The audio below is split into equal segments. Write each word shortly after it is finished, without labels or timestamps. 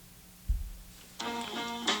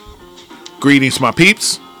Greetings, my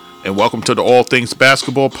peeps, and welcome to the All Things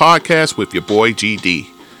Basketball Podcast with your boy GD.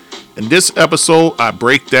 In this episode, I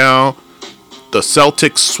break down the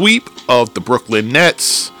Celtics sweep of the Brooklyn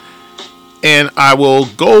Nets, and I will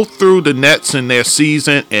go through the Nets and their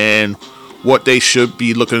season and what they should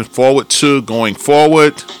be looking forward to going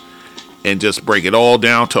forward, and just break it all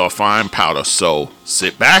down to a fine powder. So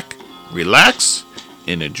sit back, relax,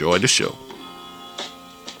 and enjoy the show.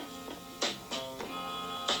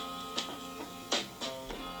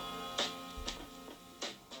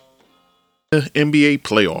 The NBA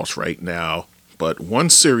playoffs right now, but one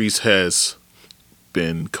series has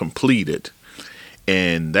been completed,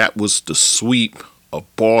 and that was the sweep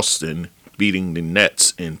of Boston beating the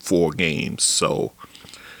Nets in 4 games. So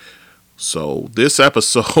this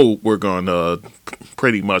episode, we're going to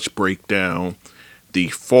pretty much break down the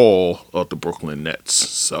fall of the Brooklyn Nets.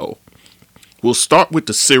 So we'll start with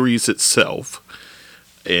the series itself.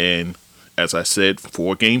 And as I said,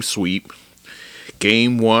 4-game sweep.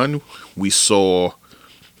 Game 1, we saw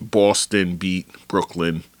Boston beat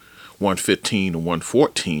Brooklyn 115 to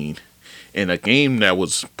 114 in a game that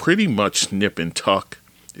was pretty much nip and tuck.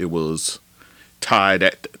 It was tied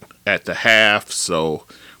at the half, so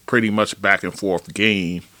pretty much back and forth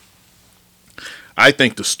game. I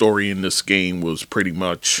think the story in this game was pretty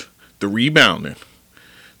much the rebounding.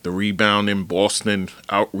 The rebounding, Boston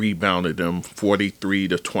out-rebounded them 43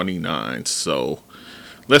 to 29. So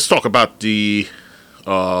let's talk about the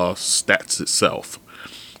stats itself.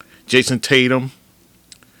 Jason Tatum,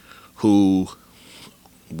 who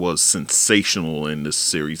was sensational in this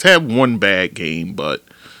series, had one bad game, but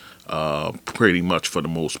pretty much for the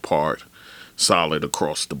most part, solid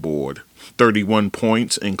across the board. 31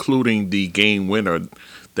 points, including the game winner,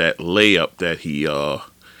 that layup that he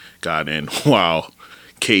got in while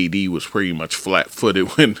KD was pretty much flat-footed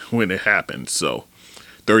when it happened. So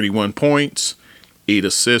 31 points, 8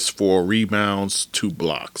 assists, 4 rebounds, 2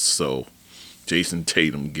 blocks. So Jason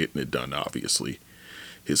Tatum getting it done, obviously.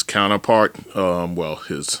 His counterpart,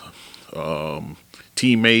 his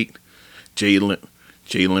teammate,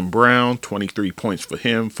 Jaylen Brown, 23 points for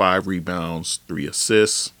him, 5 rebounds, 3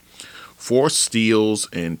 assists, 4 steals,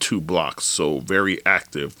 and 2 blocks. So very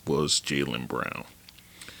active was Jaylen Brown.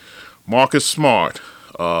 Marcus Smart.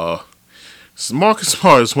 Marcus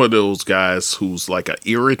Smart is one of those guys who's like an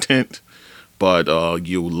irritant, but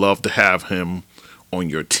you love to have him on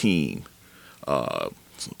your team.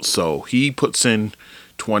 So he puts in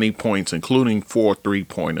 20 points, including 4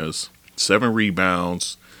 3-pointers, 7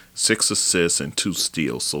 rebounds, 6 assists, and 2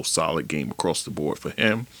 steals. So solid game across the board for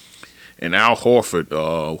him. And Al Horford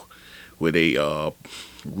with a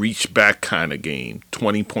reach back kind of game,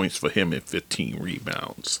 20 points for him and 15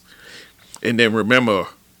 rebounds. And then remember,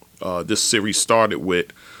 this series started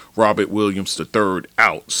with Robert Williams III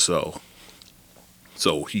out, so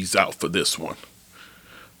he's out for this one.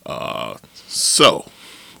 So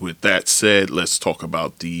with that said, let's talk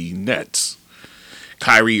about the Nets.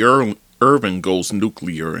 Kyrie Irving goes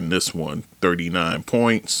nuclear in this one, 39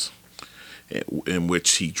 points, in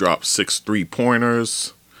which he dropped 6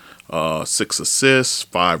 3-pointers, 6 assists,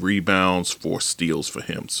 5 rebounds, 4 steals for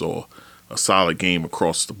him. So a solid game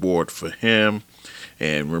across the board for him.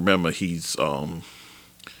 And remember, he's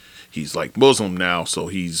like Muslim now, so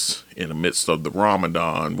he's in the midst of the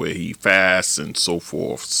Ramadan where he fasts and so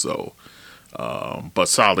forth. So, but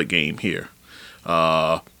solid game here.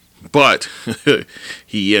 But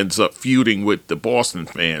he ends up feuding with the Boston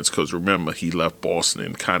fans because remember, he left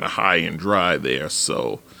Boston kind of high and dry there.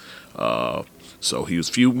 So he was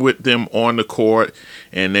feuding with them on the court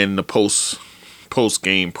and then the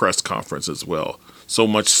post-game press conference as well. So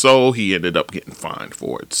much so, he ended up getting fined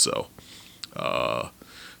for it. So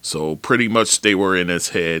pretty much they were in his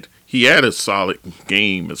head. He had a solid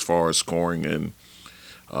game as far as scoring and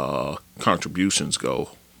contributions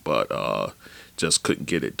go, but just couldn't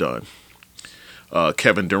get it done.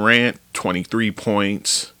 Kevin Durant, 23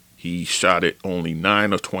 points. He shot it only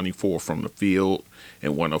 9 of 24 from the field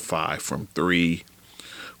and 1 of 5 from 3.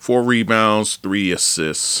 4 rebounds, 3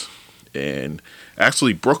 assists. And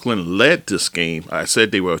actually, Brooklyn led this game. I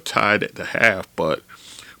said they were tied at the half, but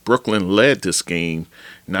Brooklyn led this game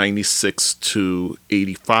 96 to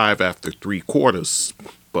 85 after 3 quarters.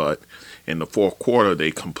 But in the 4th quarter,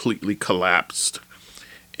 they completely collapsed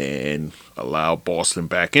and allowed Boston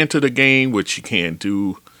back into the game, which you can't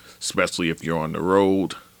do, especially if you're on the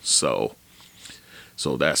road. So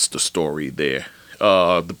that's the story there.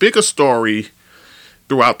 The bigger story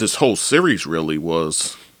throughout this whole series really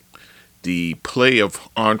was the play of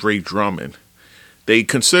Andre Drummond. They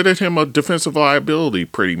considered him a defensive liability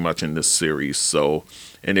pretty much in this series. So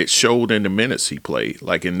and it showed in the minutes he played.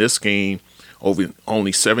 Like in this game, over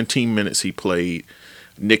only 17 minutes he played.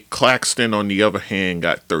 Nick Claxton, on the other hand,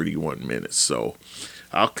 got 31 minutes. So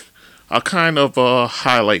I'll kind of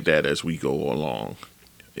highlight that as we go along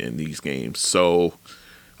in these games. So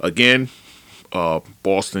again,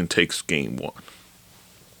 Boston takes game 1.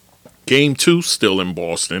 Game 2 still in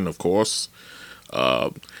Boston, of course.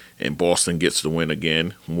 And Boston gets the win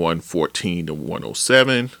again, 114 to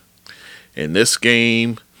 107. In this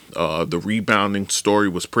game, the rebounding story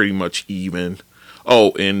was pretty much even.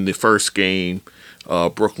 Oh, in the first game,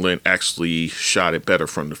 Brooklyn actually shot it better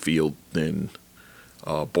from the field than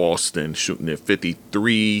Boston, shooting at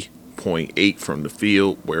 53.8 from the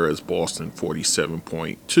field, whereas Boston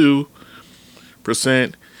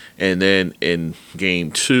 47.2%. And then in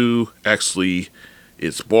game 2, actually,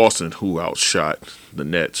 it's Boston who outshot the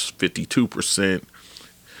Nets 52%,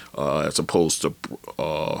 as opposed to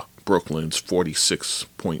Brooklyn's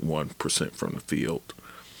 46.1% from the field.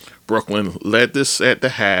 Brooklyn led this at the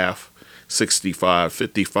half,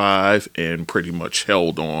 65-55, and pretty much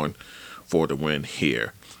held on for the win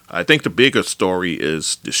here. I think the bigger story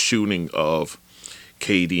is the shooting of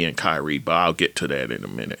KD and Kyrie, but I'll get to that in a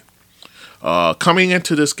minute. Coming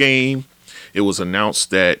into this game, it was announced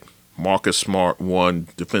that Marcus Smart won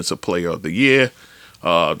Defensive Player of the Year,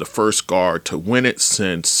 the first guard to win it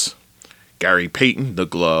since Gary Payton, the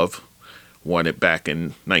glove, won it back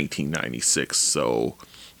in 1996. So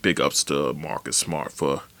big ups to Marcus Smart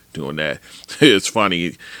for doing that. It's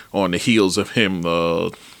funny, on the heels of him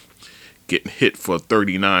getting hit for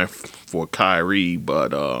 39 for Kyrie, but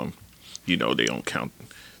they don't count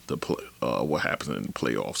what happens in the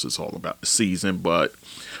playoffs. It's all about the season. But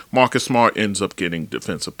Marcus Smart ends up getting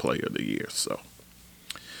Defensive Player of the Year.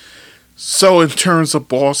 So in terms of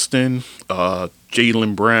Boston,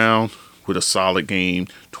 Jaylen Brown with a solid game,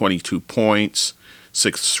 22 points,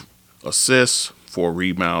 6 assists, 4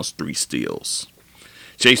 rebounds, 3 steals.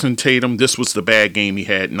 Jason Tatum, this was the bad game. He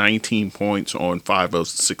had 19 points on 5 of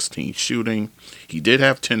 16 shooting. He did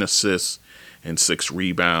have 10 assists and 6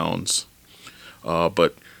 rebounds.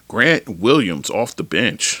 But Grant Williams off the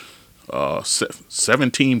bench,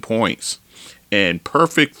 17 points, and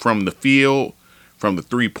perfect from the field, from the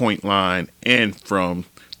 3-point line, and from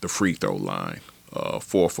the free throw line. 4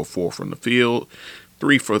 for 4 from the field,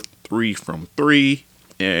 3 for 3 from 3,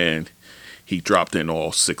 and he dropped in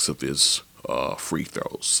all 6 of his free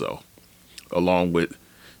throws. So, along with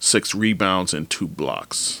 6 rebounds and 2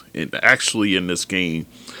 blocks. And actually, in this game,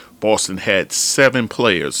 Boston had 7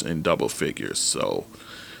 players in double figures. So,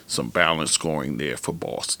 some balanced scoring there for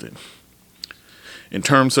Boston. In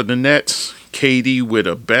terms of the Nets, KD with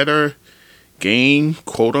a better game,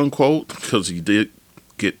 quote unquote, because he did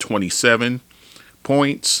get 27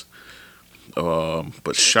 points,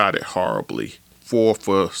 but shot it horribly. 4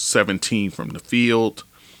 for 17 from the field.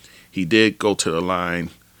 He did go to the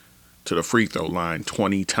free throw line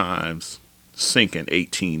 20 times, sinking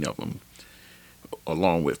 18 of them,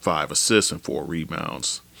 along with 5 assists and 4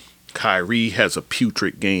 rebounds. Kyrie has a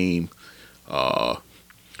putrid game,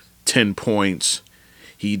 10 points.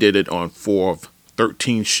 He did it on 4 of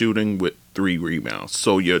 13 shooting with 3 rebounds.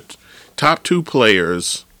 So your top 2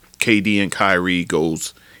 players, KD and Kyrie,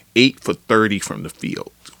 goes 8 for 30 from the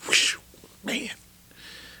field. Whew, man,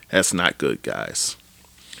 that's not good, guys.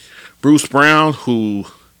 Bruce Brown, who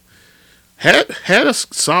had a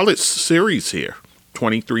solid series here,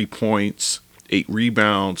 23 points, 8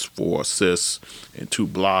 rebounds, 4 assists, and 2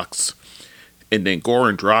 blocks. And then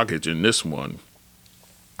Goran Dragic in this one,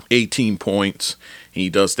 18 points. And he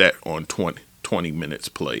does that on 20 minutes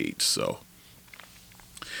played. So,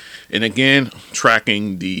 and again,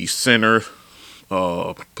 tracking the center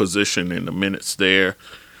position in the minutes there,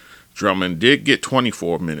 Drummond did get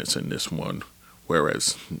 24 minutes in this one,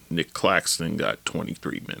 whereas Nick Claxton got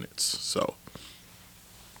 23 minutes. So,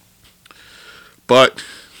 but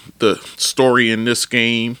the story in this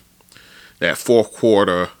game, that fourth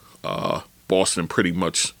quarter, Boston pretty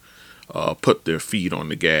much put their feet on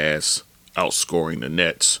the gas, outscoring the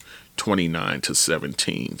Nets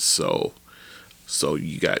 29-17. So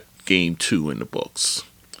you got game 2 in the books.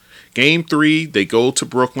 Game 3, they go to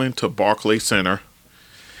Brooklyn, to Barclays Center,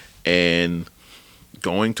 and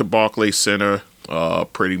going to Barclays Center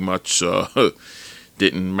pretty much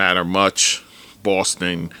didn't matter much.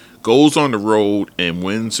 Boston goes on the road and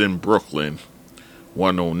wins in Brooklyn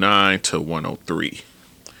 109-103.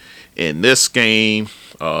 In this game,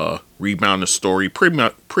 rebounding story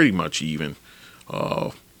pretty much even.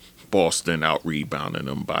 Boston out-rebounded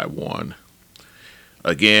them by 1.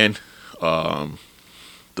 Again,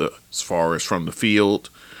 as far as from the field,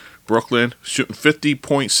 Brooklyn shooting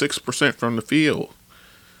 50.6% from the field.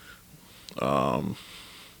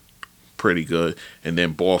 pretty good, and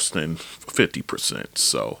then Boston 50%.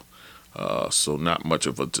 So not much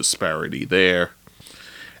of a disparity there.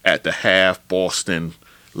 At the half, Boston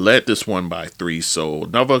led this one by 3, so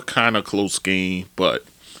another kind of close game, but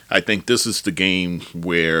I think this is the game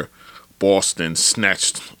where Boston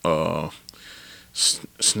snatched the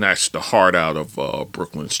heart out of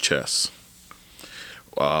Brooklyn's chest.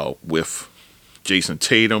 With Jason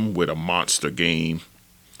Tatum with a monster game,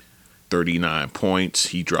 39 points.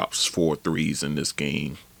 He drops 4 threes in this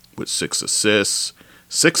game with 6 assists,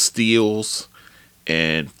 6 steals,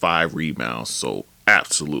 and 5 rebounds. So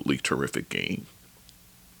absolutely terrific game.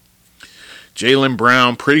 Jaylen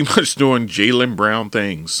Brown pretty much doing Jaylen Brown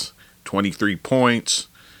things. 23 points,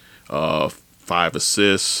 5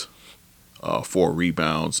 assists, 4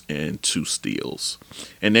 rebounds, and 2 steals.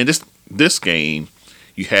 And then this game,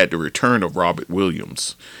 you had the return of Robert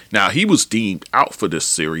Williams. Now, he was deemed out for this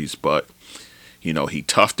series, but, he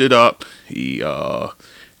toughed it up. He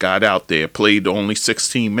got out there, played only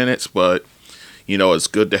 16 minutes, but, it's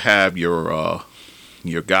good to have your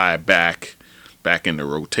guy back in the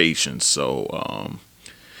rotation. So,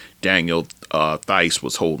 Daniel Theis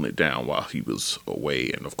was holding it down while he was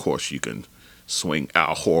away. And, of course, you can swing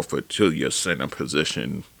Al Horford to your center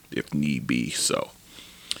position if need be. So,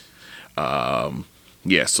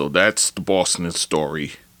 so that's the Boston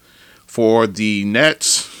story. For the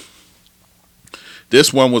Nets,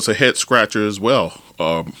 this one was a head scratcher as well.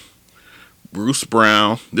 Bruce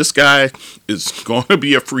Brown, this guy is going to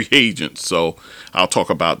be a free agent, so I'll talk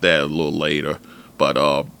about that a little later.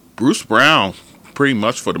 But Bruce Brown, pretty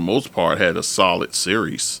much for the most part, had a solid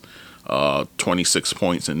series. 26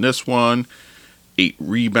 points in this one, 8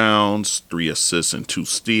 rebounds, 3 assists, and 2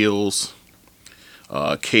 steals.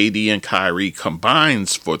 KD and Kyrie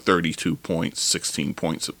combines for 32 points, 16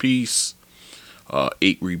 points apiece.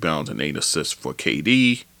 8 rebounds and 8 assists for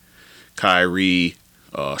KD. Kyrie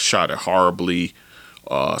shot it horribly,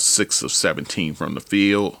 6 of 17 from the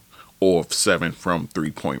field, 0 of 7 from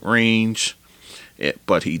 3-point range.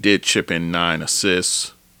 But he did chip in 9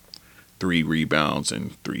 assists, 3 rebounds,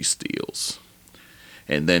 and 3 steals.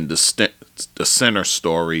 And then the center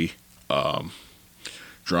story,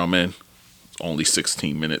 Drummond, only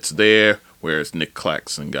 16 minutes there, whereas Nick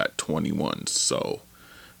Claxton got 21. So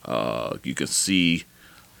you can see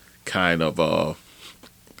kind of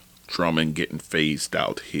Drummond getting phased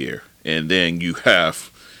out here. And then you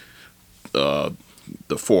have the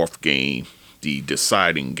fourth game, the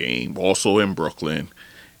deciding game, also in Brooklyn.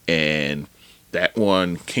 And that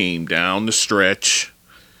one came down the stretch.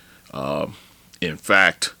 In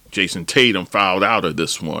fact, Jason Tatum fouled out of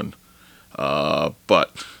this one.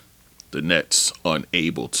 But the Nets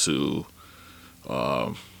unable to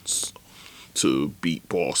beat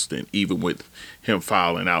Boston, even with him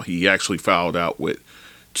fouling out. He actually fouled out with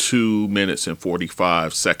 2 minutes and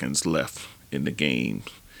 45 seconds left in the game,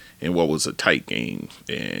 in what was a tight game,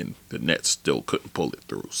 and the Nets still couldn't pull it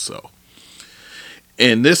through. So,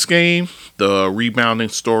 in this game, the rebounding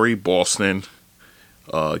story, Boston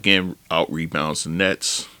again out rebounds the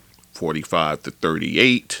Nets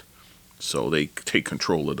 45-38. So they take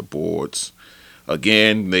control of the boards.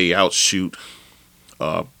 Again, they outshoot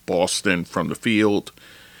Boston from the field,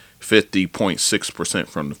 50.6%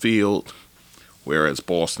 from the field, whereas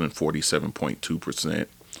Boston 47.2%.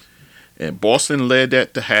 And Boston led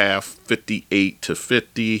at the half,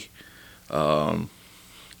 58-50.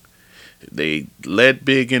 They led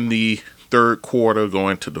big in the third quarter,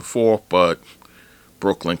 going to the fourth, but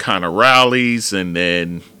Brooklyn kind of rallies, and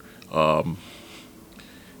then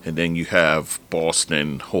you have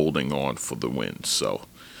Boston holding on for the win. So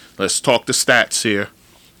let's talk the stats here.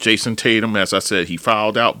 Jason Tatum, as I said, he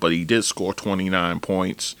fouled out, but he did score 29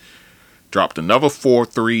 points. Dropped another 4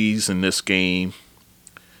 threes in this game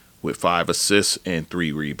with 5 assists and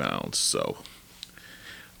 3 rebounds. So,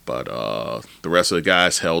 but the rest of the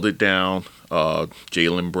guys held it down.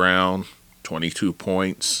 Jaylen Brown, 22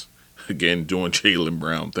 points. Again, doing Jaylen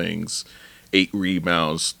Brown things. 8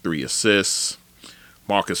 rebounds, 3 assists.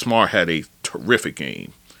 Marcus Smart had a terrific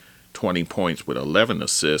game. 20 points with 11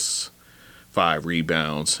 assists, 5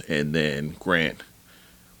 rebounds. And then Grant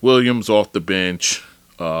Williams off the bench,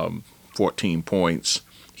 14 points.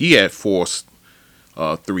 He had 4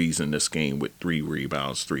 threes in this game with 3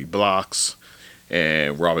 rebounds, 3 blocks.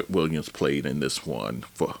 And Robert Williams played in this one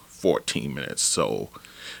for 14 minutes. So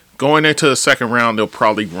going into the second round, they'll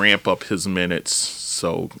probably ramp up his minutes.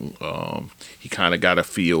 So he kind of got a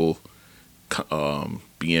feel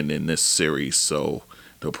being in this series. So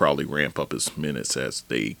they'll probably ramp up his minutes as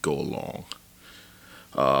they go along.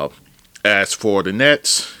 As for the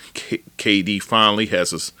Nets, KD finally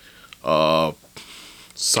has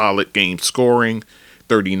Solid game scoring,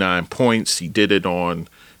 39 points. He did it on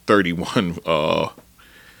 31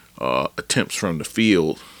 attempts from the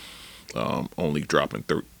field, only dropping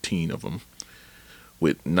 13 of them,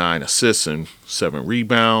 with 9 assists and 7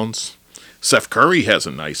 rebounds. Seth Curry has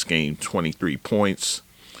a nice game, 23 points,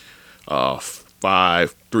 5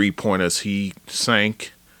 3-pointers he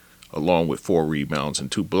sank, along with 4 rebounds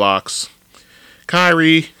and 2 blocks.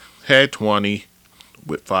 Kyrie had 20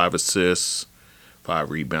 with 5 assists, 5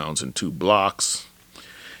 rebounds, and 2 blocks.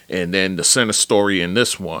 And then the center story in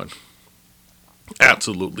this one,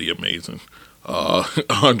 absolutely amazing.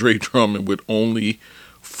 Andre Drummond with only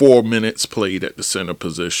 4 minutes played at the center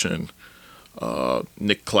position.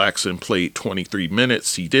 Nick Claxton played 23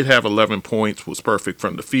 minutes. He did have 11 points, was perfect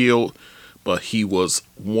from the field, but he was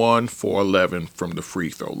 1 for 11 from the free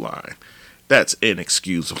throw line. That's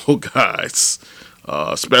inexcusable, guys.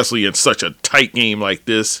 Especially in such a tight game like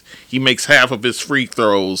this. He makes half of his free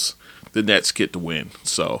throws, the Nets get the win.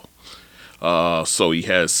 So he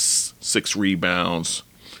has 6 rebounds,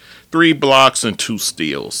 3 blocks, and 2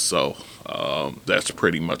 steals. So that's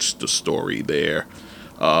pretty much the story there.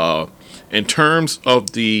 In terms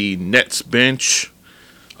of the Nets bench,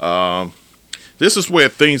 this is where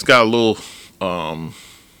things got a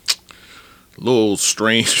little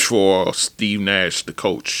strange for Steve Nash, the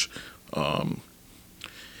coach.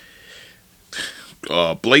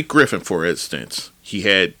 Blake Griffin, for instance, he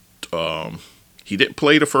didn't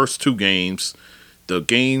play the first 2 games. The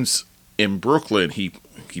games in Brooklyn, he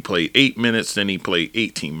played 8 minutes, then he played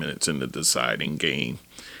 18 minutes in the deciding game.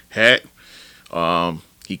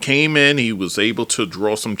 He came in, he was able to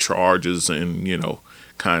draw some charges and,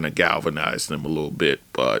 kind of galvanize them a little bit.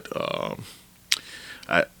 But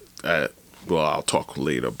I'll talk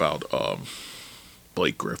later about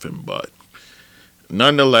Blake Griffin. But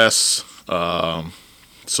nonetheless,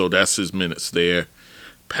 so that's his minutes there.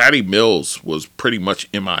 Patty Mills was pretty much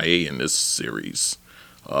MIA in this series.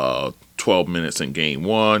 12 minutes in game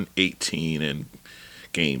 1, 18 in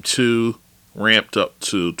game 2, ramped up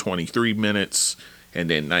to 23 minutes, and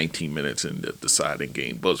then 19 minutes in the deciding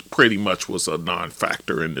game. But pretty much was a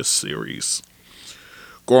non-factor in this series.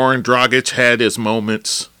 Goran Dragic had his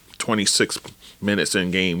moments, 26 minutes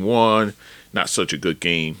in game 1, not such a good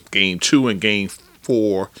game. Game 2 and game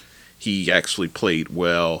 4, he actually played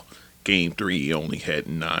well. Game 3, he only had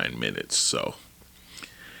 9 minutes. So,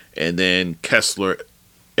 and then Kessler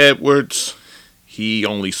Edwards, he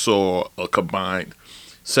only saw a combined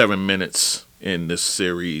 7 minutes in this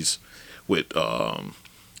series with and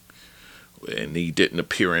he didn't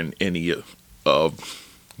appear in any of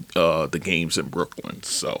the games in Brooklyn.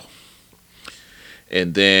 So,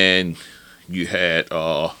 and then you had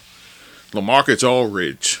LaMarcus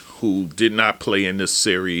Aldridge, who did not play in this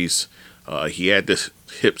series. He had this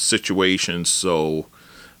hip situation, so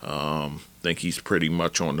I think he's pretty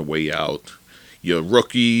much on the way out. Your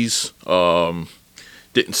rookies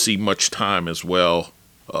didn't see much time as well.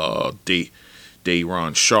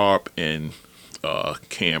 Day'Ron Sharp and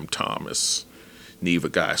Cam Thomas. Neither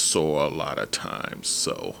guy saw a lot of time.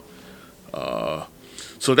 So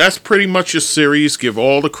that's pretty much your series. Give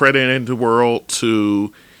all the credit in the world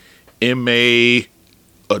to M.A.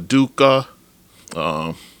 Udoka.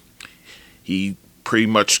 He pretty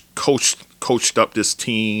much coached up this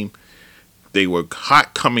team. They were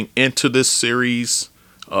hot coming into this series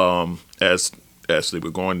as they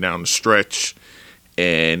were going down the stretch,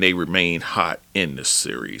 and they remained hot in this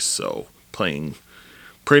series. So playing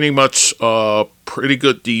pretty much pretty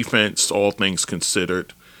good defense, all things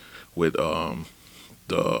considered, with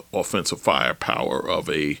the offensive firepower of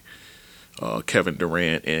a Kevin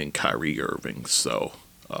Durant and Kyrie Irving. So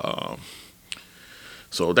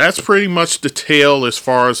that's pretty much the tale as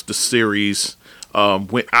far as the series.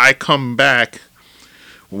 When I come back,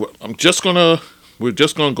 we're just gonna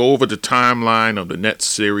go over the timeline of the Nets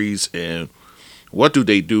series and what do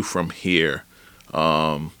they do from here.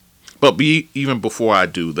 But even before I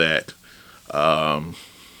do that,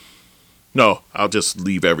 no, I'll just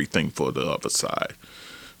leave everything for the other side.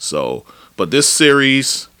 So, but this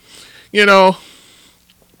series, a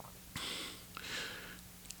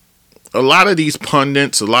lot of these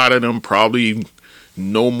pundits, a lot of them probably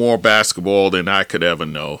know more basketball than I could ever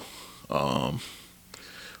know.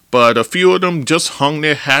 But a few of them just hung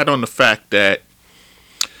their hat on the fact that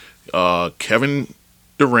Kevin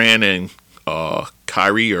Durant and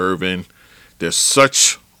Kyrie Irving, they're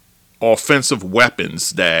such offensive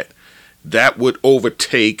weapons that would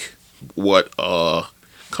overtake what a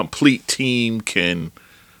complete team can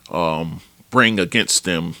bring against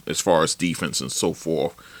them as far as defense and so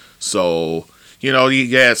forth. So, You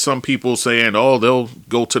had some people saying, "Oh, they'll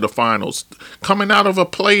go to the finals." Coming out of a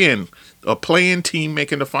play-in team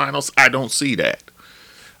making the finals, I don't see that.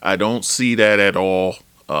 I don't see that at all.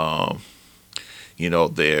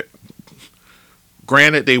 They're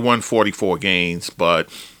granted they won 44 games, but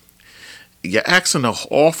you're asking an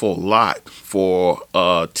awful lot for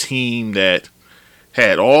a team that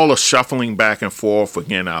had all the shuffling back and forth.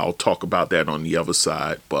 Again, I'll talk about that on the other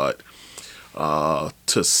side, but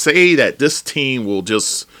to say that this team will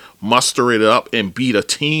just muster it up and beat a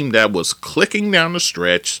team that was clicking down the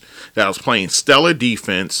stretch, that was playing stellar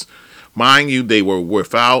defense. Mind you, they were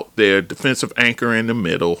without their defensive anchor in the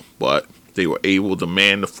middle, but they were able to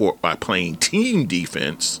man the fort by playing team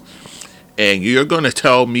defense. And you're going to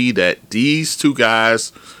tell me that these two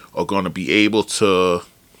guys are going to be able to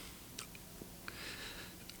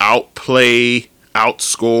outplay,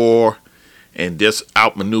 outscore, and just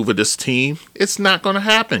outmaneuver this team? It's not going to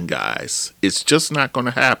happen, guys. It's just not going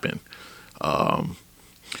to happen. I'll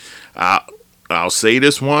say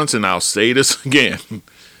this once and I'll say this again.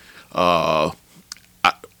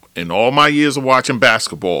 In all my years of watching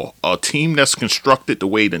basketball, a team that's constructed the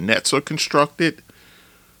way the Nets are constructed,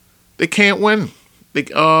 they can't win.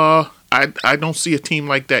 I don't see a team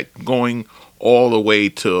like that going all the way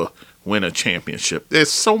to win a championship.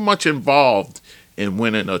 There's so much involved in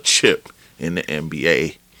winning a chip in the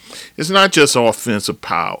NBA. It's not just offensive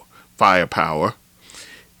firepower.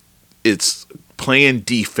 It's playing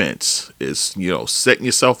defense. It's, setting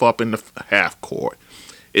yourself up in the half court.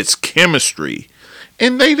 It's chemistry.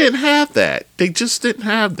 And they didn't have that. They just didn't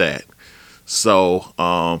have that. So,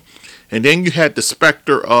 and then you had the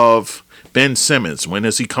specter of Ben Simmons. When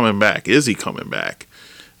is he coming back? Is he coming back?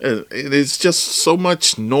 It's just so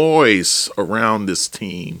much noise around this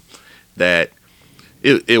team that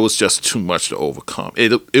it was just too much to overcome.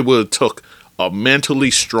 It would have took a mentally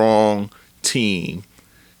strong team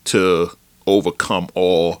to overcome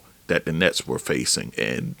all that the Nets were facing,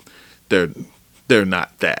 and they're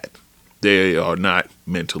not that. They are not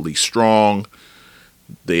mentally strong.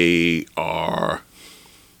 It's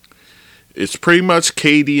pretty much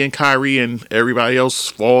KD and Kyrie, and everybody else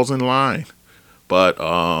falls in line. But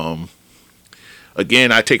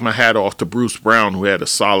again, I take my hat off to Bruce Brown, who had a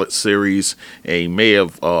solid series, and he may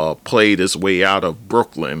have played his way out of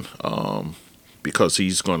Brooklyn because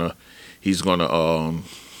he's gonna get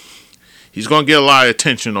a lot of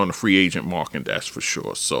attention on the free agent market. That's for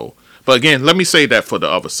sure. So. But again, let me say that for the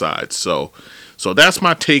other side. So that's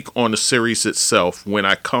my take on the series itself. When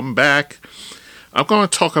I come back, I'm going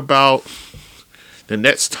to talk about the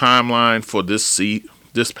Nets timeline for this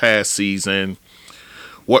past season,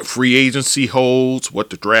 what free agency holds, what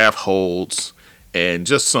the draft holds, and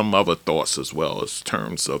just some other thoughts as well as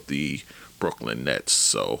terms of the Brooklyn Nets.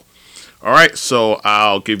 So, all right, so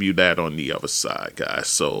I'll give you that on the other side, guys.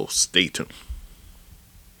 So stay tuned.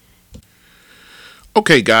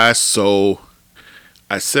 Okay, guys, so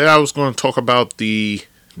I said I was going to talk about the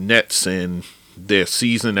Nets and their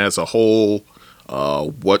season as a whole,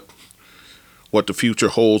 what the future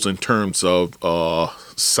holds in terms of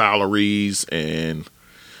salaries and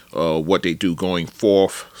what they do going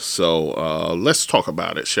forth. So let's talk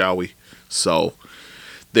about it, shall we? So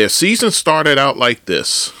their season started out like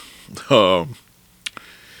this.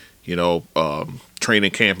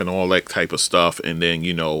 Training camp and all that type of stuff. And then,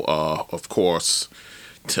 of course,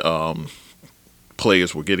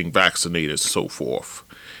 players were getting vaccinated and so forth.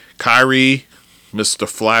 Kyrie, Mr.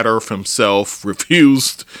 Flat Earth himself,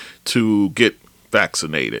 refused to get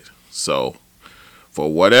vaccinated. So,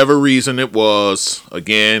 for whatever reason it was,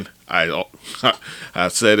 again, I've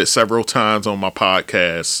said it several times on my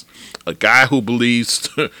podcast, a guy who believes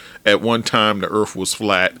at one time the earth was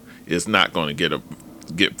flat is not going to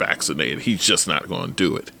get vaccinated. He's just not going to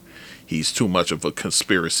do it. He's too much of a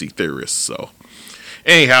conspiracy theorist. So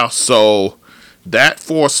anyhow, so that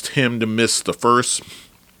forced him to miss the first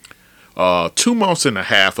 2 months and a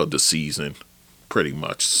half of the season, pretty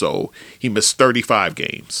much. So he missed 35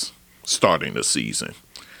 games starting the season.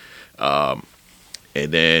 And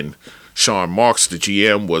then Sean Marks, the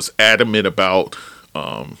GM, was adamant about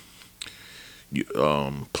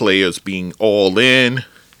players being all in,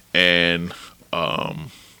 and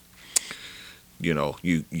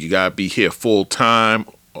you gotta be here full time,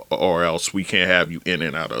 or else we can't have you in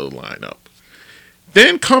and out of the lineup.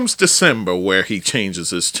 Then comes December, where he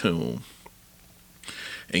changes his tune.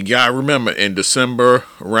 And you gotta remember, in December,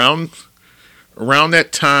 around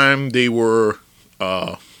that time, they were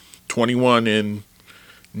 21-9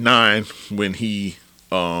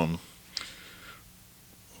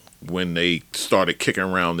 when they started kicking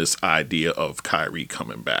around this idea of Kyrie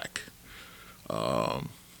coming back.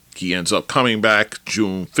 he ends up coming back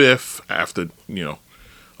June 5th after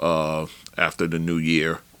after the new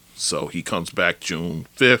year. So he comes back June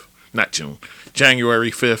 5th, not June,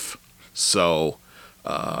 January 5th. So,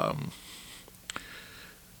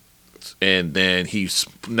 and then he's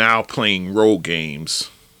now playing road games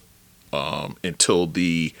until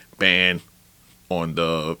the ban on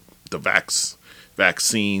the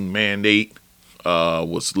vaccine mandate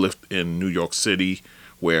was lifted in New York City,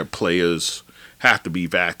 where players have to be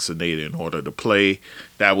vaccinated in order to play.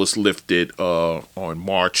 That was lifted on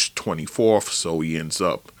March 24th, so he ends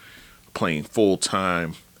up playing full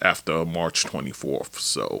time after March 24th.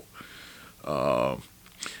 So,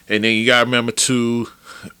 and then you gotta remember too,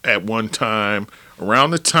 at one time,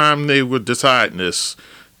 around the time they were deciding this,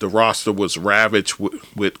 the roster was ravaged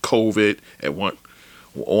with COVID. At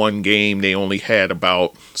one game, they only had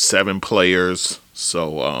about 7 players.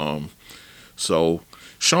 So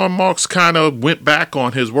Sean Marks kind of went back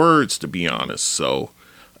on his words, to be honest. So,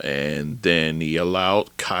 and then he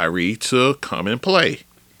allowed Kyrie to come and play.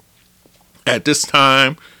 At this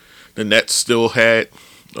time, the Nets still had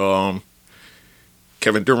Kevin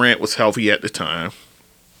Durant was healthy at the time.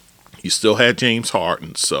 You still had James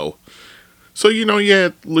Harden, so you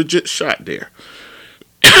had legit shot there.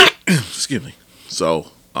 Excuse me.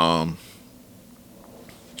 So, and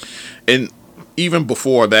even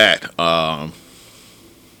before that,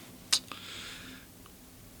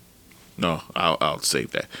 no, I'll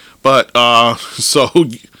save that. But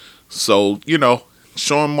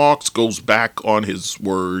Sean Marks goes back on his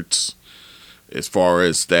words as far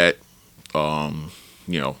as that,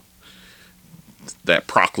 that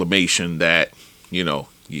proclamation that, you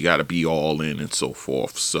got to be all in and so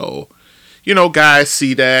forth. So, guys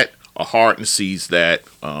see that, Harden sees that.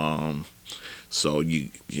 So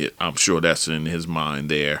I'm sure that's in his mind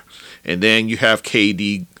there. And then you have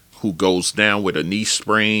KD, who goes down with a knee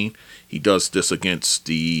sprain. He does this against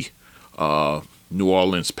the New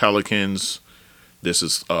Orleans Pelicans. This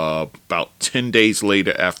is about 10 days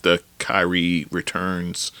later after Kyrie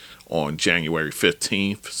returns on January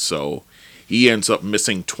 15th. So he ends up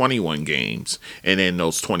missing 21 games. And in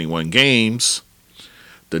those 21 games,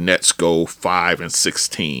 the Nets go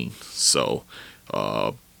 5-16. So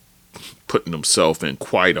putting himself in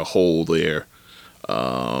quite a hole there.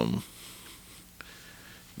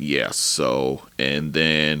 So, and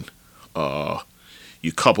then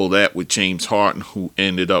you couple that with James Harden, who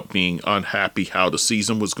ended up being unhappy how the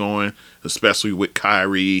season was going, especially with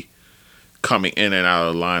Kyrie coming in and out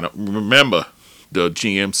of the lineup. Remember, the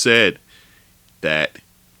GM said that,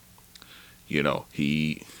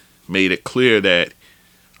 he made it clear that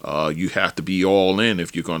you have to be all in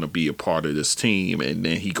if you're going to be a part of this team. And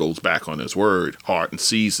then he goes back on his word. Harden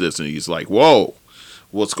sees this and he's like, whoa,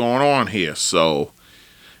 what's going on here? So,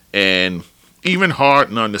 and even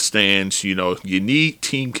Harden understands, you need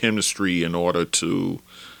team chemistry in order to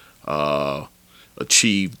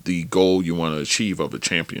achieve the goal you want to achieve of a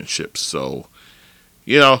championship. So,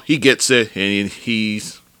 he gets it, and he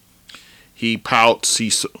pouts,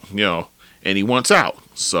 and he wants out.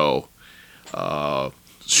 So,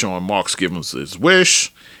 Sean Marks gives him his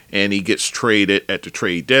wish, and he gets traded at the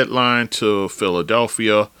trade deadline to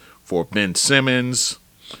Philadelphia for Ben Simmons,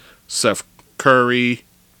 Seth Curry,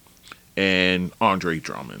 and Andre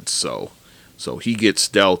Drummond. So he gets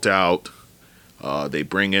dealt out. They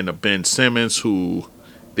bring in a Ben Simmons, who,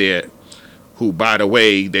 by the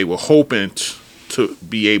way, they were hoping to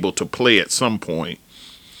be able to play at some point.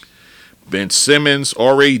 Ben Simmons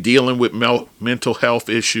already dealing with mental health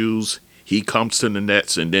issues. He comes to the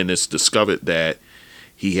Nets, and then it's discovered that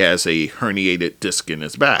he has a herniated disc in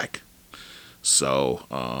his back. So,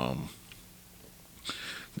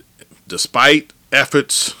 despite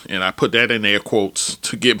efforts, and I put that in air quotes,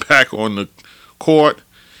 to get back on the court,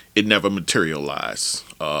 it never materialized.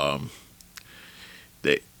 The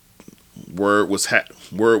word was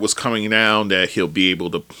coming down that he'll be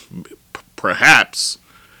able to perhaps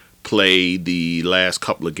play the last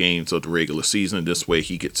couple of games of the regular season. This way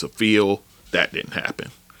he gets a feel. That didn't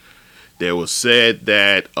happen. There was said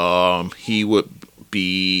that he would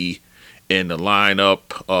be in the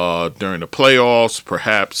lineup during the playoffs,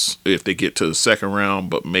 perhaps if they get to the second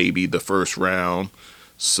round, but maybe the first round.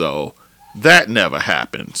 So that never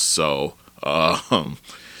happened. So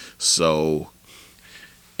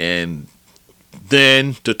and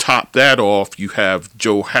then to top that off, you have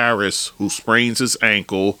Joe Harris, who sprains his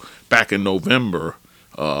ankle back in November,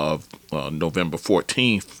 November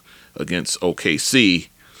 14th against OKC.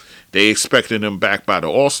 They expected him back by the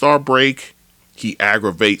All-Star break. He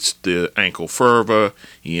aggravates the ankle further.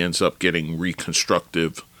 He ends up getting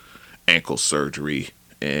reconstructive ankle surgery,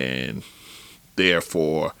 and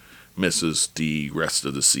therefore misses the rest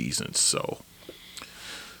of the season. So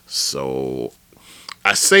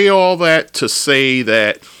I say all that to say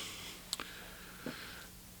that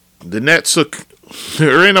the Nets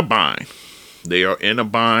they're in a bind. They are in a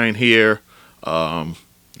bind here.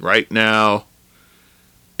 Right now,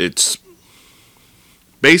 it's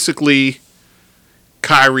basically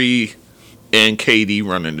Kyrie and KD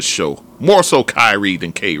running the show. More so Kyrie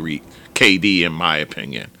than KD, in my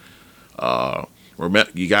opinion.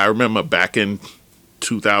 You got to remember back in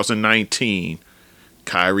 2019,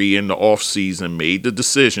 Kyrie in the offseason made the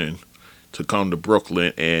decision to come to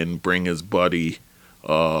Brooklyn and bring his buddy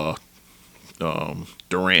Durant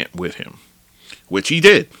with him, which he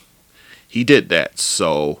did. He did that.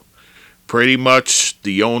 So pretty much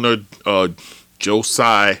the owner, Joe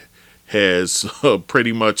Tsai, has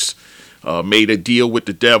pretty much made a deal with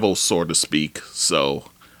the devil, so to speak. So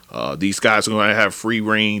these guys are going to have free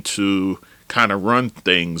reign to kind of run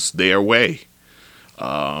things their way.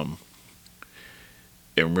 And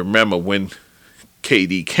remember, when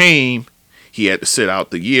KD came, he had to sit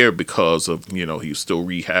out the year because of, he was still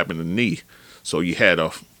rehabbing the knee. So you had a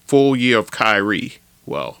full year of Kyrie.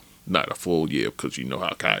 Well, not a full year because you know how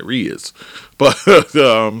Kyrie is. But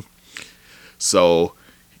so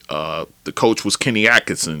the coach was Kenny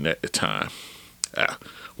Atkinson at the time.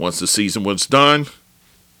 Once the season was done,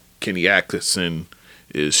 Kenny Atkinson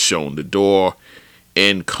is shown the door.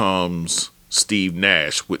 In comes Steve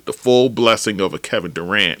Nash with the full blessing of a Kevin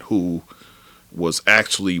Durant, who was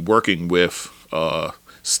actually working with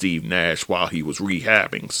Steve Nash while he was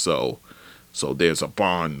rehabbing. So there's a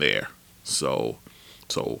bond there. So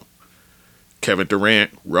Kevin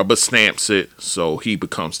Durant rubber stamps it, so he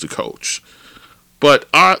becomes the coach.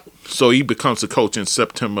 So he becomes the coach in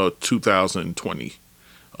September 2020.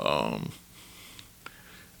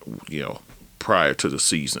 Prior to the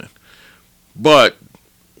season. But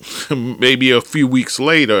maybe a few weeks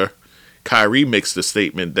later, Kyrie makes the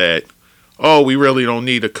statement that, we really don't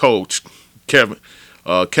need a coach.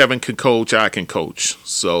 Kevin can coach, I can coach.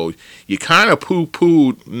 So you kind of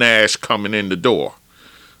poo-pooed Nash coming in the door.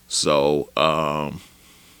 So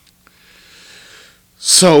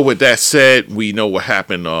with that said, we know what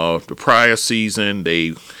happened the prior season.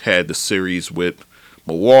 They had the series with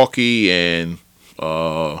Milwaukee and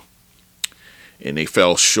they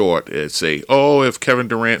fell short and say, if Kevin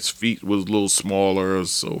Durant's feet was a little smaller or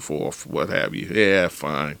so forth, what have you. Yeah,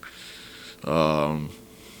 fine. And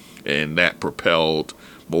that propelled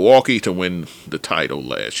Milwaukee to win the title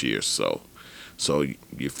last year. So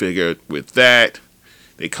you figure with that,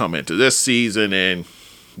 they come into this season and,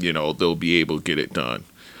 they'll be able to get it done.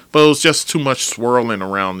 But it was just too much swirling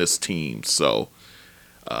around this team. So,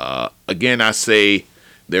 again, I say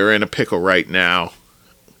they're in a pickle right now.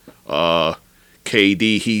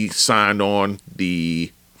 KD, he signed on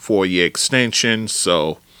the 4-year extension,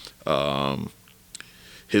 so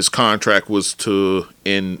his contract was to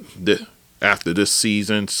end after this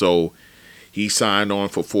season, so he signed on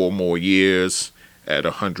for 4 more years at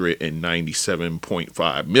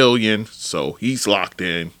 $197.5 million, so he's locked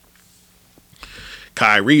in.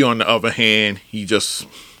 Kyrie, on the other hand, he just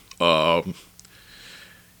was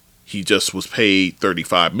paid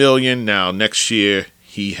 $35 million. Now next year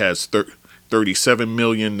he has $37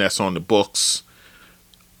 million that's on the books,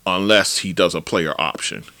 unless he does a player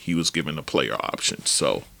option. He was given a player option.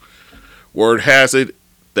 So word has it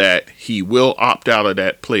that he will opt out of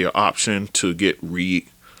that player option to get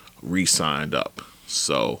re-signed up.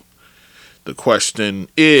 So the question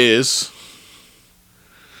is,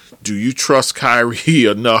 do you trust Kyrie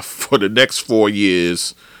enough for the next 4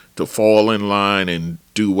 years to fall in line and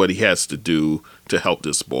do what he has to do to help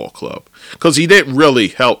this ball club? Because he didn't really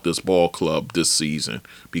help this ball club this season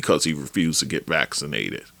because he refused to get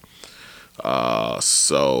vaccinated.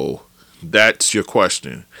 So that's your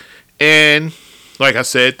question. And like I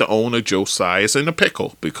said, the owner, Joe Tsai, is in a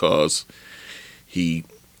pickle because he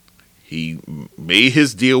made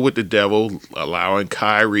his deal with the devil, allowing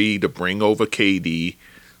Kyrie to bring over KD.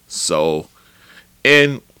 So,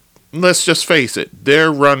 and let's just face it,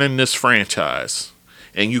 they're running this franchise.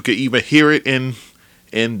 And you could even hear it in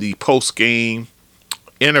the post-game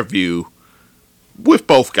interview with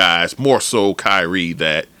both guys, more so Kyrie,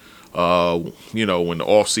 that, when the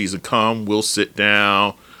offseason comes, we'll sit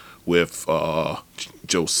down with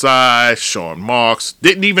Joe Tsai, Sean Marks.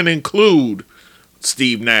 Didn't even include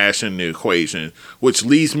Steve Nash in the equation, which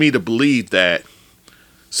leads me to believe that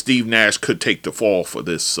Steve Nash could take the fall for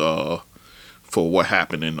this, for what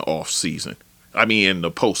happened in the offseason. In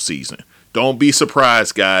the postseason. Don't be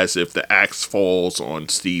surprised, guys, if the axe falls on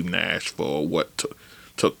Steve Nash for what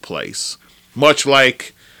took place. Much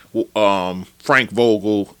like Frank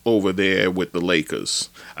Vogel over there with the Lakers.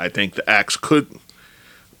 I think the axe could.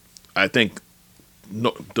 I think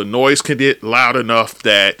the noise can get loud enough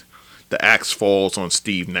that the axe falls on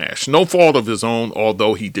Steve Nash. No fault of his own,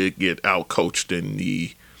 although he did get outcoached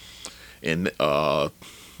in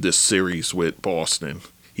this series with Boston.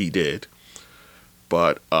 He did,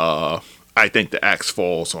 but I think the axe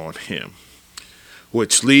falls on him.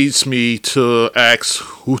 Which leads me to ask,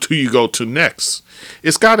 who do you go to next?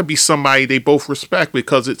 It's got to be somebody they both respect,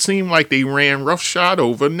 because it seemed like they ran roughshod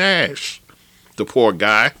over Nash. The poor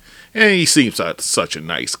guy. And he seems like such a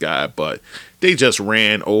nice guy, but they just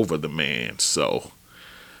ran over the man. So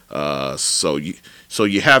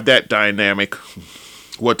you have that dynamic,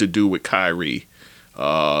 what to do with Kyrie.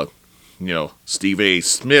 Steve A.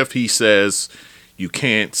 Smith, he says you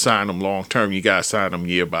can't sign him long term. You got to sign him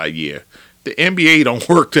year by year. The NBA don't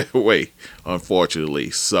work that way, unfortunately.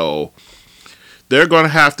 So they're going to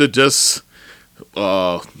have to just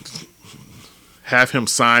have him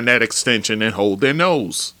sign that extension and hold their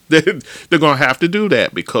nose. They're going to have to do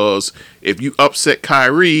that, because if you upset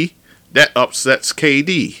Kyrie, that upsets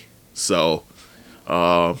KD. So,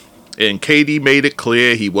 and KD made it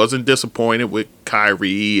clear he wasn't disappointed with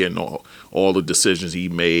Kyrie and all the decisions he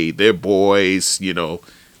made. They're boys,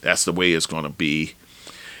 that's the way it's going to be.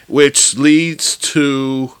 Which leads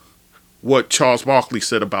to what Charles Barkley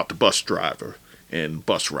said about the bus driver and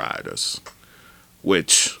bus riders,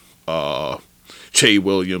 which Jay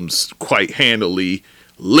Williams quite handily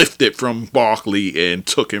lifted from Barkley and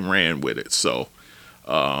took and ran with it. So,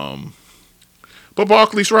 but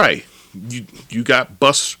Barkley's right. You got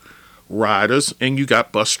bus riders and you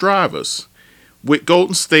got bus drivers. With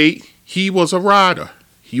Golden State, he was a rider.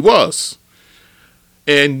 He was.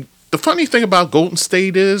 And the funny thing about Golden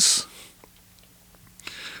State is,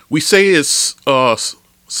 we say it's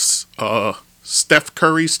Steph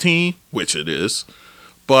Curry's team, which it is,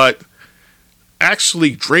 but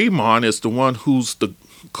actually Draymond is the one holds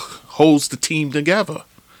the team together.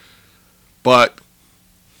 But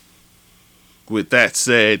with that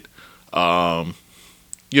said,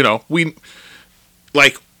 we,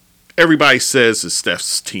 like everybody says, it's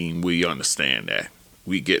Steph's team. We understand that.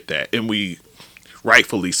 We get that. And we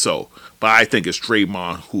rightfully so. But I think it's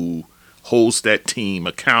Draymond who holds that team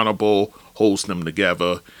accountable, holds them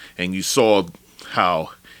together. And you saw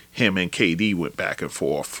how him and KD went back and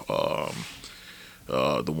forth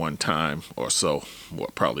the one time or so.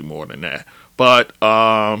 Well, probably more than that. But,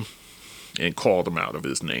 and called him out of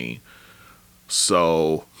his name.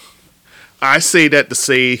 So, I say that to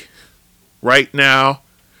say, right now,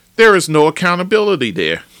 there is no accountability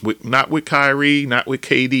there. Not with Kyrie, not with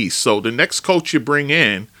KD. So the next coach you bring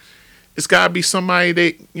in, it's got to be somebody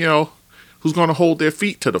that, who's going to hold their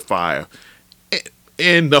feet to the fire.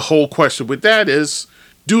 And the whole question with that is,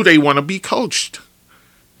 do they want to be coached?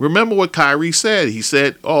 Remember what Kyrie said. He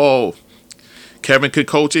said, Kevin can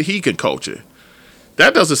coach it, he can coach it.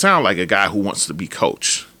 That doesn't sound like a guy who wants to be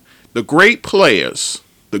coached. The great players,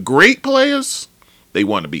 they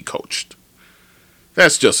want to be coached.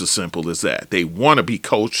 That's just as simple as that. They want to be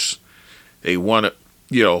coached. They want to,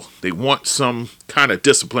 they want some kind of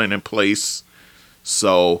discipline in place.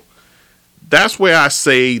 So that's where I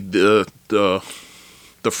say the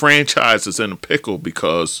franchise is in a pickle,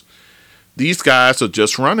 because these guys are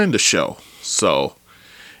just running the show. So,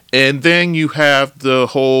 and then you have the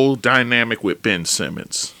whole dynamic with Ben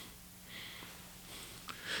Simmons.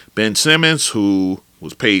 Ben Simmons, who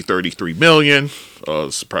was paid $33 million,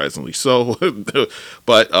 surprisingly so,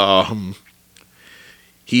 but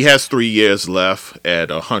he has 3 years left at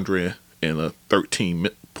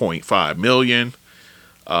 $113.5 million.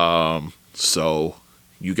 So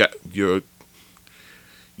you got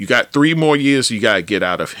 3 more years you got to get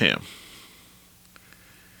out of him.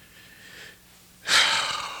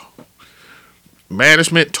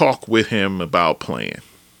 Management talked with him about playing.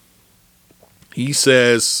 He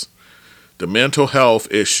says the mental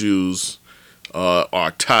health issues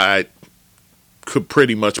are tied, could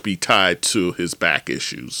pretty much be tied to his back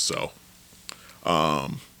issues. So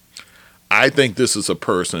I think this is a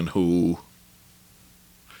person who,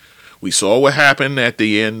 we saw what happened at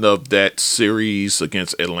the end of that series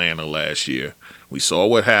against Atlanta last year. We saw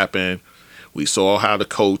what happened. We saw how the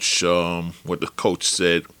coach, what the coach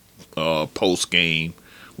said post game.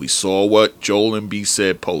 We saw what Joel Embiid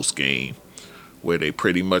said post game, where they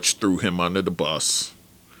pretty much threw him under the bus.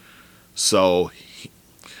 So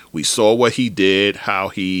we saw what he did, how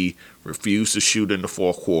he refused to shoot in the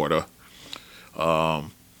fourth quarter.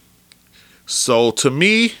 So to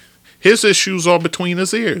me, his issues are between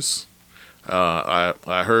his ears.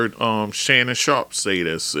 I heard Shannon Sharp say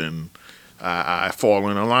this, and I fall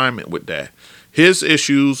in alignment with that. His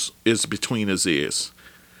issues is between his ears.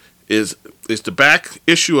 Is the back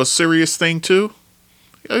issue a serious thing too?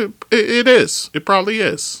 It is. It probably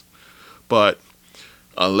is. But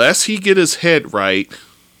unless he get his head right,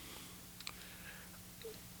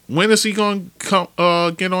 when is he going to come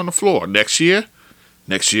get on the floor? Next year?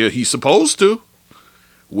 Next year he's supposed to.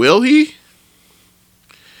 Will he?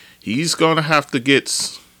 He's going to have to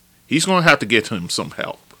get. He's going to have to get him some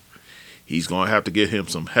help. He's going to have to get him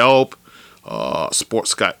some help.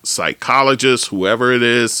 Sports psychologist, whoever it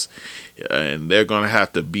is, and they're going to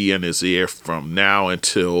have to be in his ear from now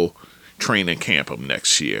until training camp of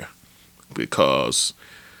next year, because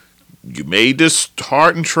you made this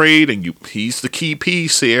Harden trade, and he's the key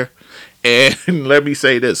piece here. And let me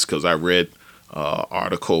say this, because I read an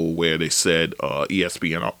article where they said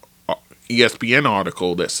ESPN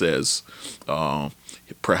article that says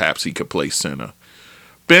perhaps he could play center.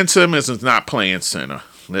 Ben Simmons is not playing center.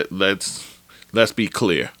 Let's be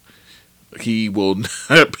clear. He will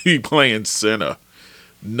not be playing center.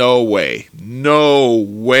 No way. No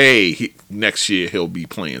way next year he'll be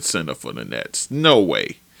playing center for the Nets. No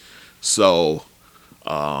way. So,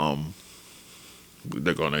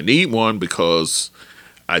 they're going to need one, because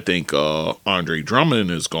I think Andre Drummond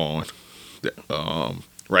is gone.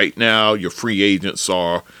 Right now, your free agents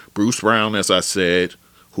are Bruce Brown, as I said,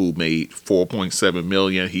 who made $4.7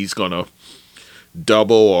 million. He's going to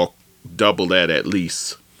double that at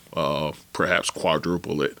least, perhaps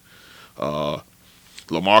quadruple it.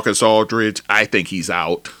 LaMarcus Aldridge, I think he's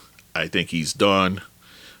out. I think he's done.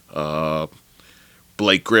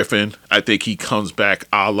 Blake Griffin, I think he comes back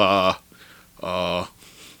a la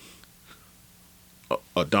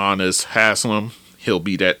Adonis Haslam. He'll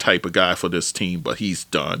be that type of guy for this team, but he's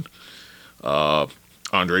done.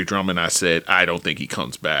 Andre Drummond, I said, I don't think he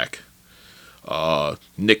comes back.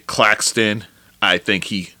 Nick Claxton, I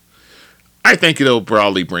think they'll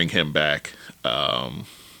probably bring him back.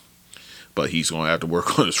 But he's going to have to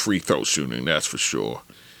work on his free throw shooting, that's for sure.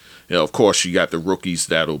 Of course, you got the rookies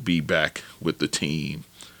that'll be back with the team.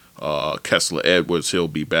 Kessler Edwards, he'll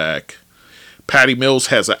be back. Patty Mills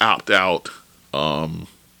has an opt-out.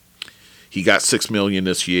 He got $6 million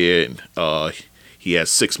this year, and he has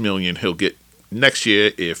 $6 million he'll get next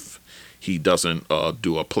year if he doesn't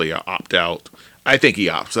do a player opt-out. I think he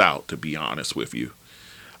opts out, to be honest with you.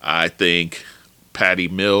 I think Patty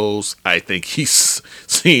Mills, I think he's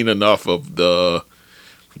seen enough of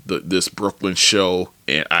this Brooklyn show,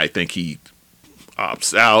 and I think he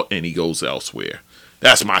opts out and he goes elsewhere.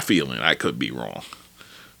 That's my feeling. I could be wrong.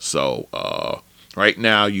 So right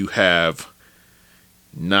now you have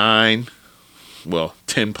 10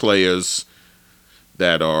 players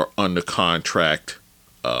that are under contract,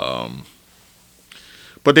 but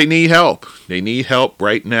they need help. They need help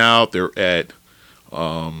right now. They're at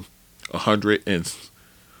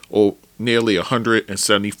nearly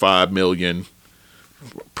 $175 million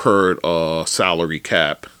per salary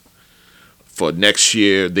cap. For next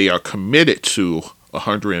year, they are committed to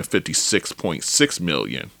 $156.6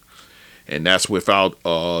 million, and that's without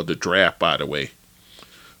the draft, by the way.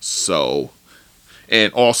 So,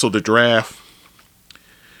 and also the draft.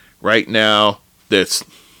 Right now,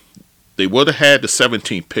 they would have had the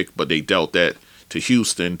 17th pick, but they dealt that to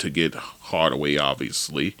Houston to get Hardaway,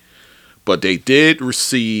 obviously. But they did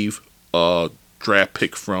receive a draft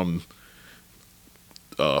pick from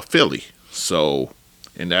Philly. So,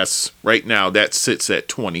 and that's right now that sits at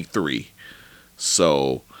 23.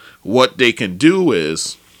 So, what they can do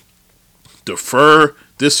is defer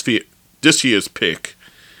this year's pick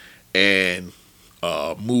and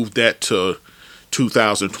move that to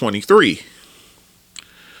 2023,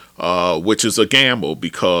 which is a gamble,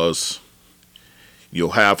 because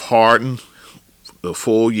you'll have Harden the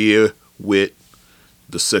full year with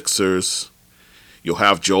the Sixers. You'll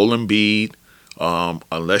have Joel Embiid,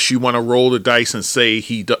 unless you want to roll the dice and say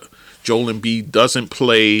Joel Embiid doesn't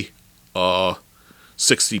play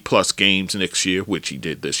 60 plus games next year, which he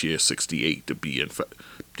did this year, 68 to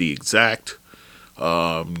be exact.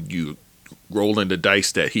 You rolling the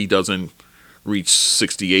dice that he doesn't reach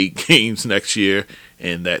 68 games next year,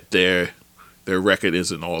 and that their record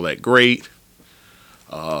isn't all that great.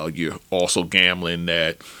 You're also gambling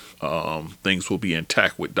that things will be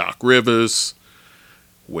intact with Doc Rivers,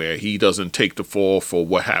 where he doesn't take the fall for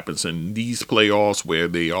what happens in these playoffs where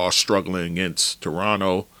they are struggling against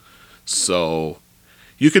Toronto. So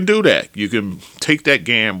you can do that. You can take that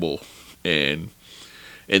gamble, and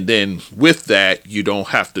then with that, you don't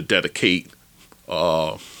have to dedicate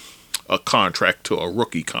a contract to a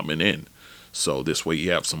rookie coming in. So this way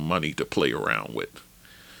you have some money to play around with.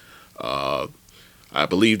 I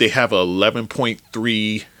believe they have a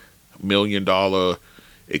 $11.3 million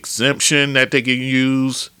exemption that they can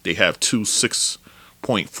use. They have two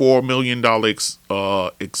 $6.4 million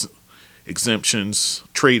exemptions,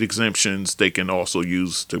 trade exemptions they can also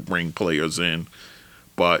use to bring players in.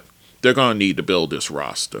 But they're going to need to build this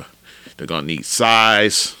roster. They're going to need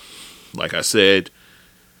size. Like I said,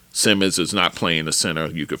 Simmons is not playing the center.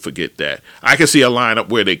 You could forget that. I can see a lineup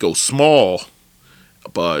where they go small,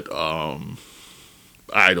 but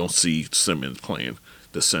I don't see Simmons playing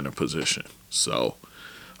the center position. So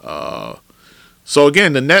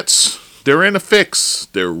again, the Nets, they're in a fix.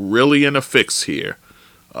 They're really in a fix here.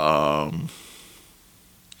 Then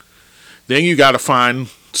you got to find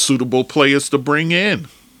suitable players to bring in.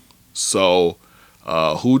 So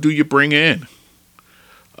who do you bring in?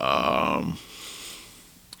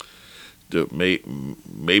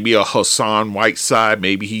 Maybe a Hassan Whiteside.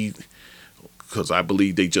 Maybe because I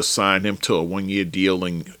believe they just signed him to a 1-year deal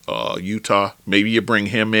in Utah. Maybe you bring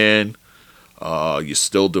him in. You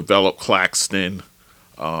still develop Claxton.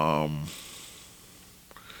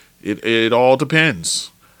 It all depends.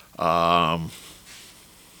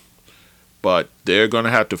 But they're going to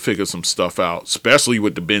have to figure some stuff out, especially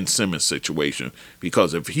with the Ben Simmons situation.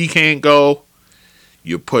 Because if he can't go,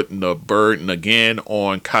 you're putting the burden again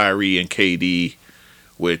on Kyrie and KD,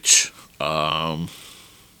 which, can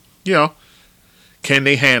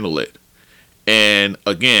they handle it? And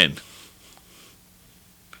again,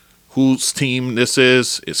 whose team this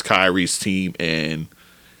is? It's Kyrie's team, and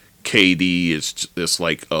KD is just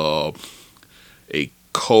like a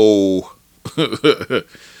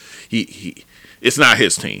it's not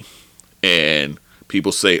his team. And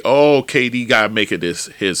people say, oh, KD got to make it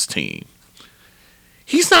his team.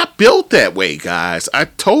 He's not built that way, guys. I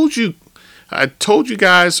told you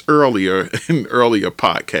guys earlier in earlier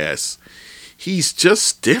podcasts. He's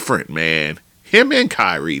just different, man. Him and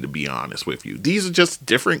Kyrie, to be honest with you. These are just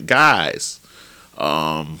different guys.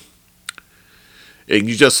 And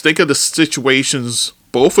you just think of the situations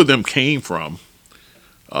both of them came from.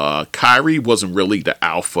 Kyrie wasn't really the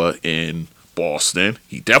alpha in Boston.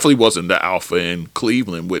 He definitely wasn't the alpha in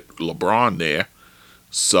Cleveland with LeBron there.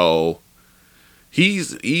 So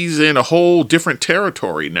he's in a whole different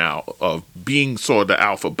territory now of being sort of the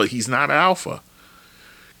alpha, but he's not alpha.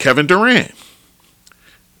 Kevin Durant,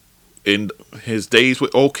 in his days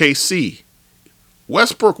with OKC,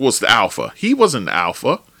 Westbrook was the alpha. He wasn't the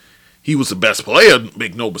alpha. He was the best player,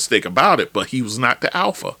 make no mistake about it, but he was not the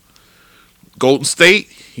alpha. Golden State,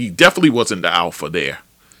 he definitely wasn't the alpha there.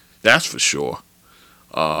 That's for sure.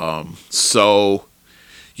 So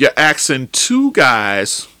you're asking two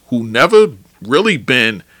guys who never really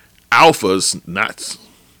been alphas,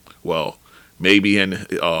 maybe in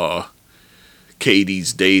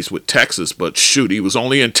KD's days with Texas, but shoot, he was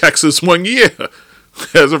only in Texas 1 year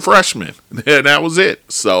as a freshman, and that was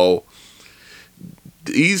it. So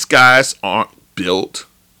these guys aren't built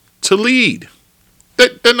to lead.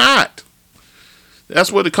 They're not.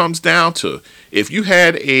 That's what it comes down to. If you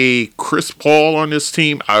had a Chris Paul on this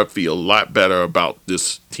team, I would feel a lot better about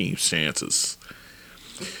this team's chances.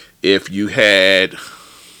 If you had...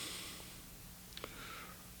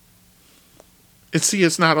 And see,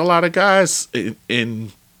 it's not a lot of guys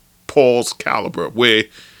in Paul's caliber where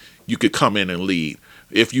you could come in and lead.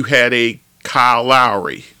 If you had a Kyle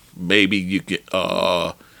Lowry, maybe you could,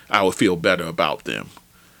 I would feel better about them.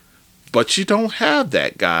 But you don't have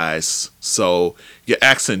that, guys. So you're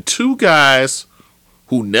asking two guys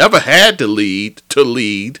who never had to lead,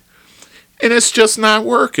 and it's just not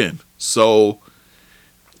working. So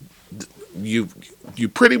you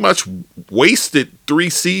pretty much wasted 3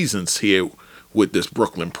 seasons here with this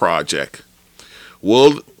Brooklyn project.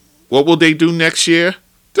 What will they do next year?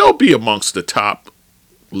 They'll be amongst the top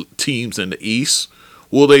teams in the East.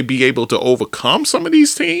 Will they be able to overcome some of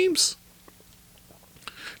these teams?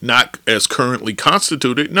 Not as currently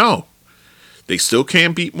constituted, no. They still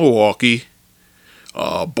can't beat Milwaukee.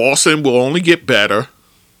 Boston will only get better.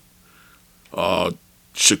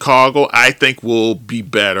 Chicago, I think, will be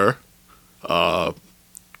better.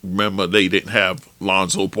 Remember, they didn't have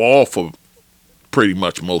Lonzo Ball for pretty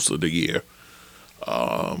much most of the year.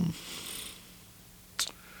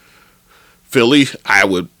 Philly, I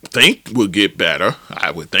would think, will get better. I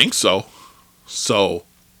would think so. So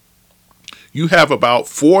you have about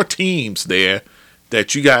 4 teams there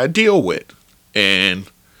that you got to deal with. And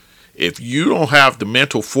if you don't have the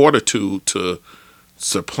mental fortitude to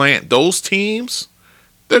supplant those teams,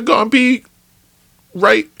 they're going to be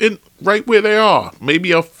right where they are.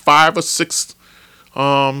 Maybe a 5 or 6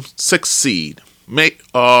 seed.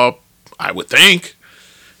 I would think.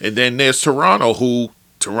 And then there's Toronto,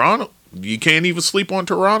 you can't even sleep on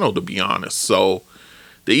Toronto, to be honest. So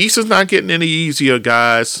the East is not getting any easier,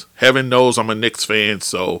 guys. Heaven knows I'm a Knicks fan,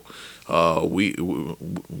 so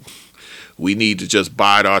we need to just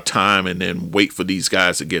bide our time and then wait for these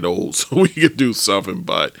guys to get old so we can do something.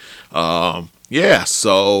 But yeah,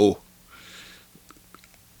 so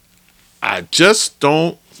I just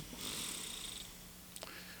don't,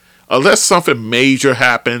 unless something major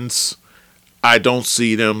happens, I don't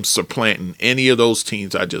see them supplanting any of those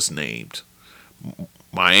teams I just named.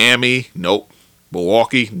 Miami, nope.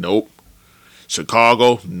 Milwaukee, nope.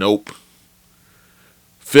 Chicago, nope.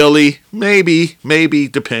 Philly, maybe,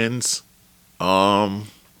 depends.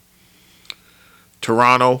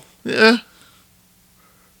 Toronto,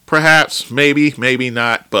 perhaps, maybe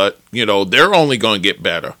not, but they're only going to get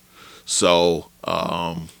better. So,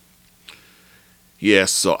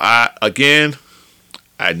 so I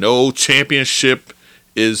know championship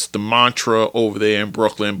is the mantra over there in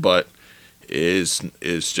Brooklyn, but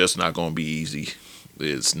it's just not going to be easy.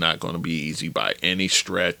 It's not going to be easy by any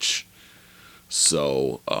stretch.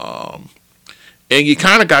 So, and you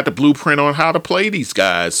kind of got the blueprint on how to play these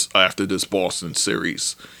guys after this Boston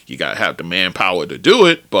series. You got to have the manpower to do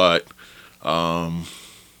it, but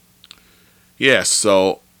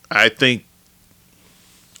so I think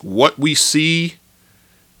what we see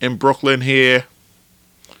in Brooklyn here,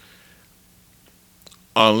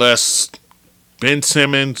 unless Ben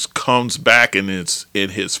Simmons comes back and is in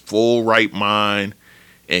his full right mind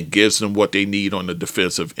and gives them what they need on the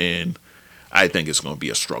defensive end, I think it's going to be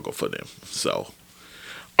a struggle for them. So,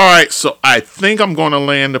 all right, so I think I'm going to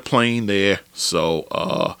land the plane there.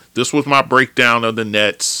 So, this was my breakdown of the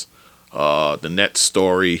Nets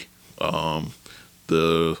story.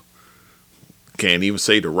 The can't even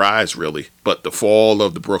say the rise really, but the fall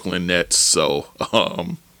of the Brooklyn Nets. So,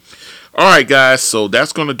 all right, guys. So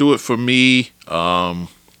that's going to do it for me.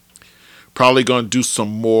 Probably going to do some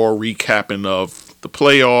more recapping of the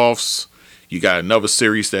playoffs. You got another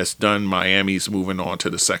series that's done. Miami's moving on to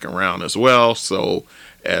the second round as well. So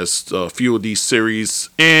as a few of these series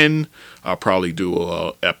end, I'll probably do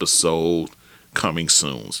a episode coming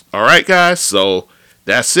soon. All right, guys. So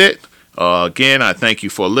that's it. Again, I thank you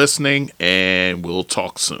for listening, and we'll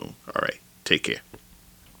talk soon. All right. Take care.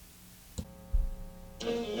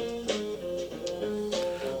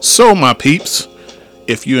 So, my peeps,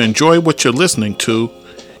 if you enjoy what you're listening to,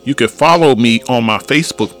 you can follow me on my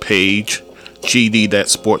Facebook page, GD That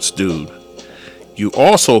Sports Dude. You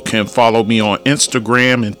also can follow me on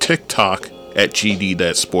Instagram and TikTok at GD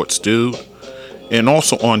That Sports Dude. And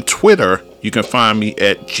also on Twitter, you can find me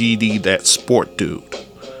at GD That Sport Dude.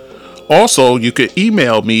 Also, you can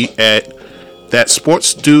email me at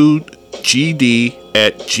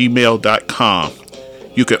thatsportsdudegd@gmail.com.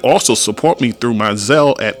 You can also support me through my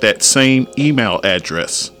Zelle at that same email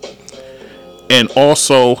address. And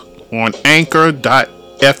also on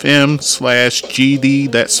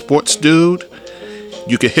anchor.fm/GD That Sports Dude.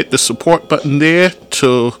 You can hit the support button there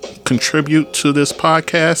to contribute to this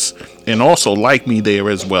podcast and also like me there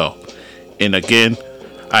as well. And again,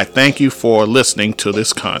 I thank you for listening to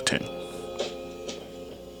this content.